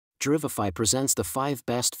Drivify presents the 5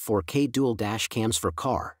 best 4K dual dash cams for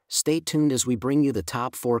car. Stay tuned as we bring you the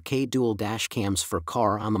top 4K dual dash cams for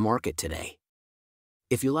car on the market today.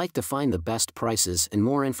 If you like to find the best prices and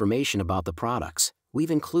more information about the products,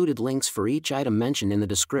 we've included links for each item mentioned in the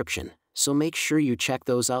description, so make sure you check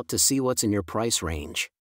those out to see what's in your price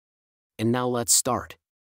range. And now let's start.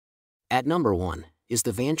 At number 1 is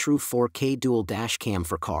the Vantrue 4K dual dash cam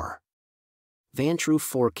for car. Vantrue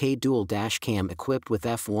 4K dual dash cam equipped with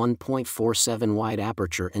f1.47 wide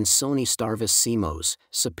aperture and Sony Starvis CMOS,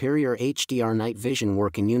 superior HDR night vision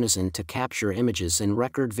work in unison to capture images and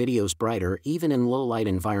record videos brighter even in low-light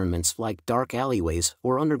environments like dark alleyways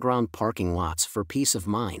or underground parking lots for peace of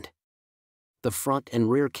mind. The front and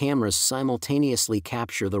rear cameras simultaneously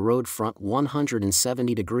capture the road front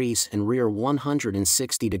 170 degrees and rear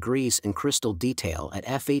 160 degrees in crystal detail at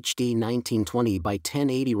FHD 1920 by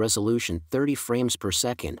 1080 resolution 30 frames per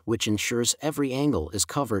second, which ensures every angle is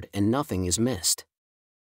covered and nothing is missed.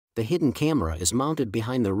 The hidden camera is mounted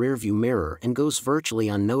behind the rearview mirror and goes virtually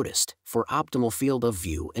unnoticed for optimal field of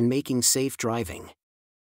view and making safe driving.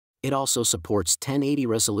 It also supports 1080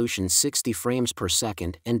 resolution 60 frames per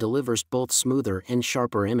second and delivers both smoother and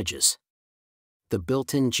sharper images. The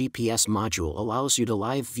built-in GPS module allows you to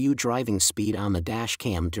live view driving speed on the dash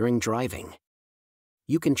cam during driving.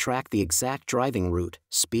 You can track the exact driving route,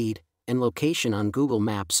 speed, and location on Google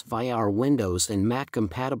Maps via our Windows and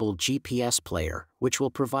Mac-compatible GPS player, which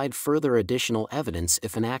will provide further additional evidence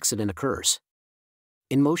if an accident occurs.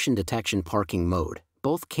 In motion detection parking mode,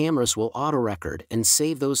 both cameras will auto-record and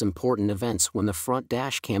save those important events when the front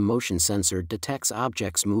dashcam motion sensor detects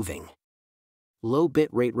objects moving. Low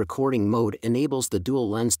bitrate recording mode enables the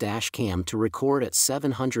dual-lens dashcam to record at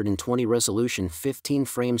 720 resolution 15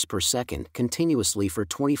 frames per second continuously for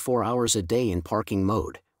 24 hours a day in parking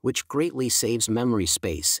mode, which greatly saves memory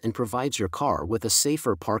space and provides your car with a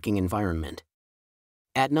safer parking environment.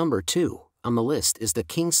 At number 2 on the list is the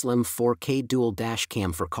Kingslim 4K dual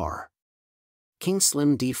dashcam for car.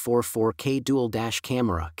 Kingslim D4 4K dual dash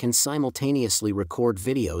camera can simultaneously record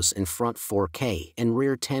videos in front 4K and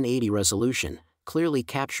rear 1080 resolution, clearly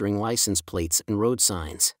capturing license plates and road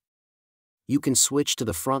signs. You can switch to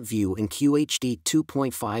the front view in QHD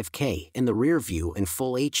 2.5K and the rear view in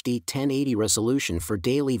Full HD 1080 resolution for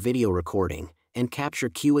daily video recording, and capture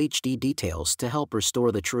QHD details to help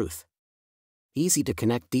restore the truth. Easy to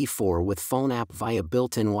connect D4 with phone app via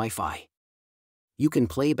built-in Wi-Fi. You can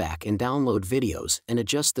playback and download videos and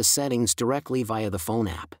adjust the settings directly via the phone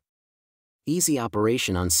app. Easy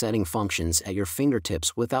operation on setting functions at your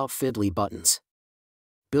fingertips without fiddly buttons.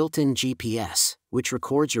 Built-in GPS, which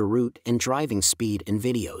records your route and driving speed in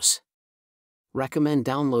videos. Recommend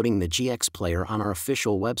downloading the GX player on our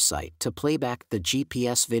official website to playback the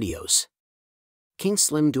GPS videos.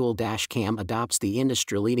 Kingslim dual dash cam adopts the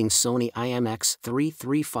industry-leading Sony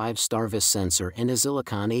IMX335 Starvis Sensor and a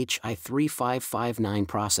Silicon HI3559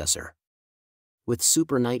 processor. With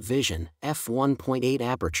super night vision, f1.8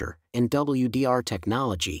 aperture, and WDR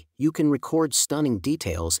technology, you can record stunning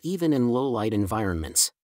details even in low-light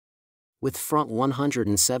environments. With front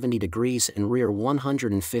 170 degrees and rear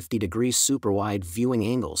 150 degrees super-wide viewing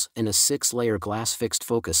angles and a 6-layer glass fixed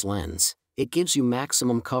focus lens, it gives you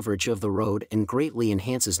maximum coverage of the road and greatly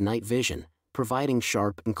enhances night vision, providing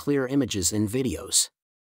sharp and clear images in videos.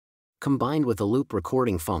 Combined with a loop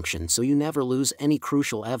recording function so you never lose any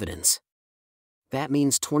crucial evidence. That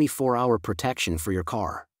means 24-hour protection for your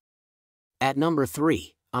car. At number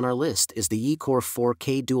 3 on our list is the Yeecore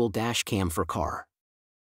 4K dual dash cam for car.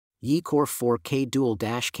 Yeecore 4K dual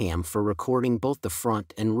dash cam for recording both the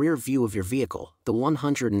front and rear view of your vehicle. The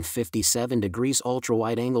 157 degrees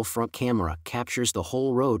ultra-wide-angle front camera captures the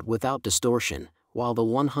whole road without distortion, while the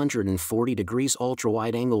 140 degrees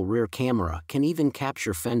ultra-wide-angle rear camera can even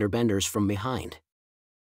capture fender benders from behind.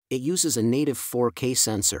 It uses a native 4K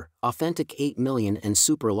sensor, authentic 8 million and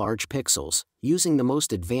super large pixels, using the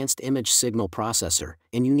most advanced image signal processor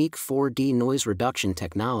and unique 4D noise reduction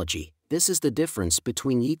technology. This is the difference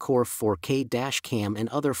between Yeecore 4K dashcam and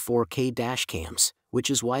other 4K dashcams, which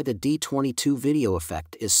is why the D22 video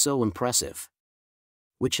effect is so impressive.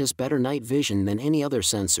 Which has better night vision than any other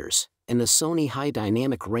sensors, and the Sony high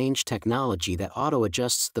dynamic range technology that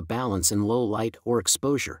auto-adjusts the balance in low light or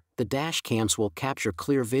exposure. The dashcams will capture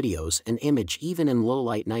clear videos and image even in low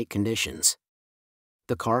light night conditions.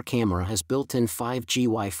 The car camera has built-in 5G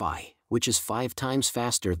Wi-Fi, which is 5 times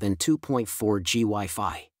faster than 2.4G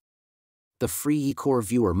Wi-Fi. The free Yeecore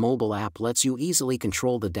Viewer mobile app lets you easily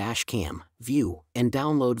control the dash cam, view, and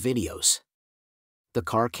download videos. The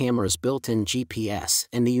car camera's built-in GPS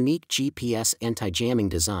and the unique GPS anti-jamming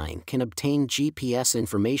design can obtain GPS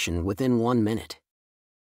information within 1 minute.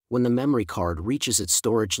 When the memory card reaches its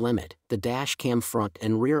storage limit, the dash cam front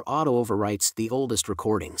and rear auto-overwrites the oldest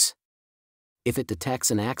recordings. If it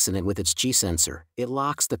detects an accident with its G-sensor, it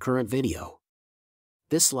locks the current video.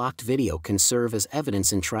 This locked video can serve as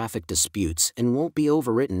evidence in traffic disputes and won't be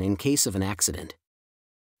overwritten in case of an accident.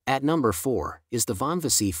 At number 4 is the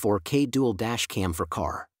Vonvecy 4K Dual Dash Cam for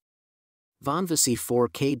car. Vonvecy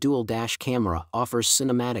 4K Dual Dash Camera offers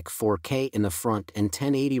cinematic 4K in the front and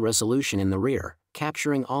 1080 resolution in the rear,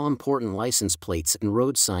 capturing all important license plates and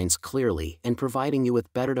road signs clearly and providing you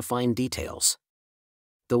with better-defined details.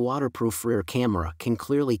 The waterproof rear camera can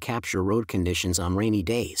clearly capture road conditions on rainy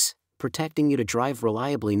days, protecting you to drive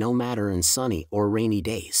reliably no matter in sunny or rainy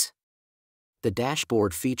days. The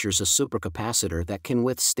dashboard features a supercapacitor that can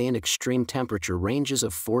withstand extreme temperature ranges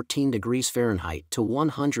of 14 degrees Fahrenheit to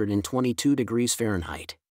 122 degrees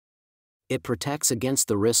Fahrenheit. It protects against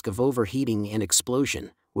the risk of overheating and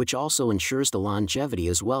explosion, which also ensures the longevity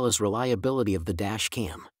as well as reliability of the dash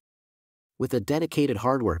cam. With a dedicated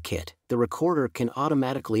hardware kit, the recorder can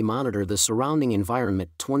automatically monitor the surrounding environment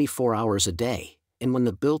 24 hours a day, and when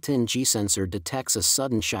the built-in G-sensor detects a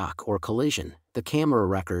sudden shock or collision, the camera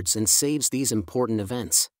records and saves these important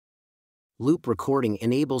events. Loop recording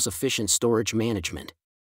enables efficient storage management.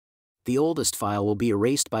 The oldest file will be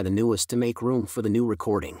erased by the newest to make room for the new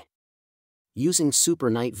recording. Using Super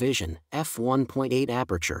Night Vision, f1.8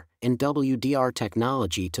 aperture, and WDR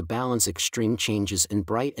technology to balance extreme changes in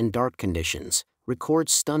bright and dark conditions,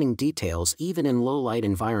 records stunning details even in low-light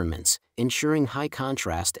environments, ensuring high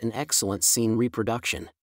contrast and excellent scene reproduction.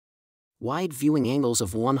 Wide viewing angles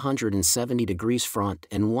of 170 degrees front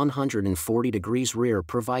and 140 degrees rear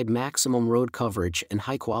provide maximum road coverage and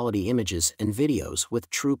high-quality images and videos with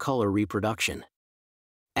true color reproduction.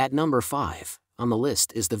 At number 5 on the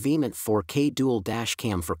list is the Veement 4K Dual Dash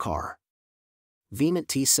Cam for car. Veement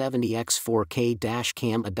T70X 4K Dash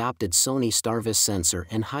Cam adopted Sony Starvis Sensor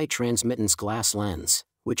and high transmittance glass lens,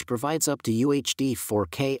 which provides up to UHD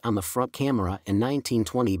 4K on the front camera and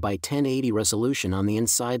 1920 by 1080 resolution on the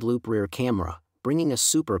inside loop rear camera, bringing a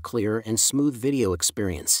super clear and smooth video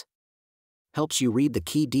experience. Helps you read the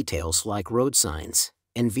key details like road signs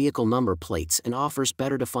and vehicle number plates and offers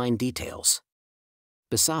better defined details.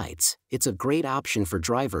 Besides, it's a great option for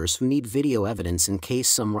drivers who need video evidence in case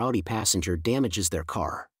some rowdy passenger damages their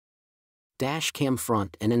car. Dash cam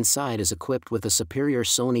front and inside is equipped with a superior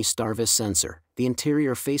Sony Starvis sensor, the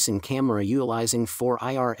interior-facing camera utilizing 4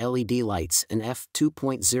 IR LED lights and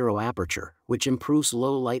f2.0 aperture, which improves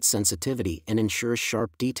low light sensitivity and ensures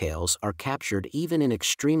sharp details are captured even in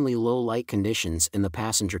extremely low light conditions in the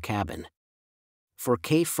passenger cabin.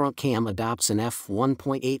 4K front cam adopts an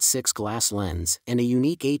f1.86 glass lens and a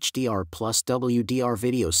unique HDR plus WDR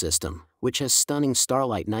video system, which has stunning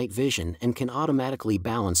starlight night vision and can automatically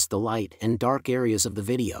balance the light and dark areas of the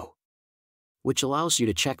video, which allows you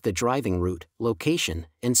to check the driving route, location,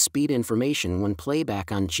 and speed information when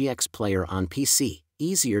playback on GX Player on PC,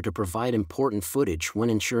 easier to provide important footage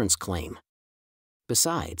when insurance claim.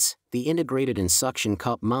 Besides, the integrated and suction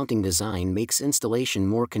cup mounting design makes installation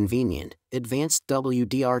more convenient. Advanced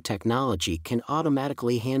WDR technology can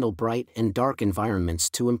automatically handle bright and dark environments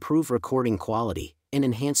to improve recording quality and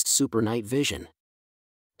enhanced super night vision.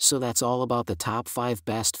 So that's all about the top 5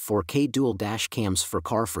 best 4K dual dash cams for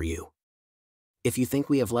car for you. If you think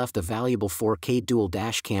we have left a valuable 4K dual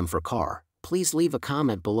dash cam for car, please leave a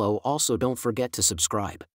comment below. Also don't forget to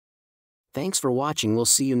subscribe. Thanks for watching. We'll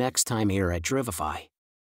see you next time here at Drivify.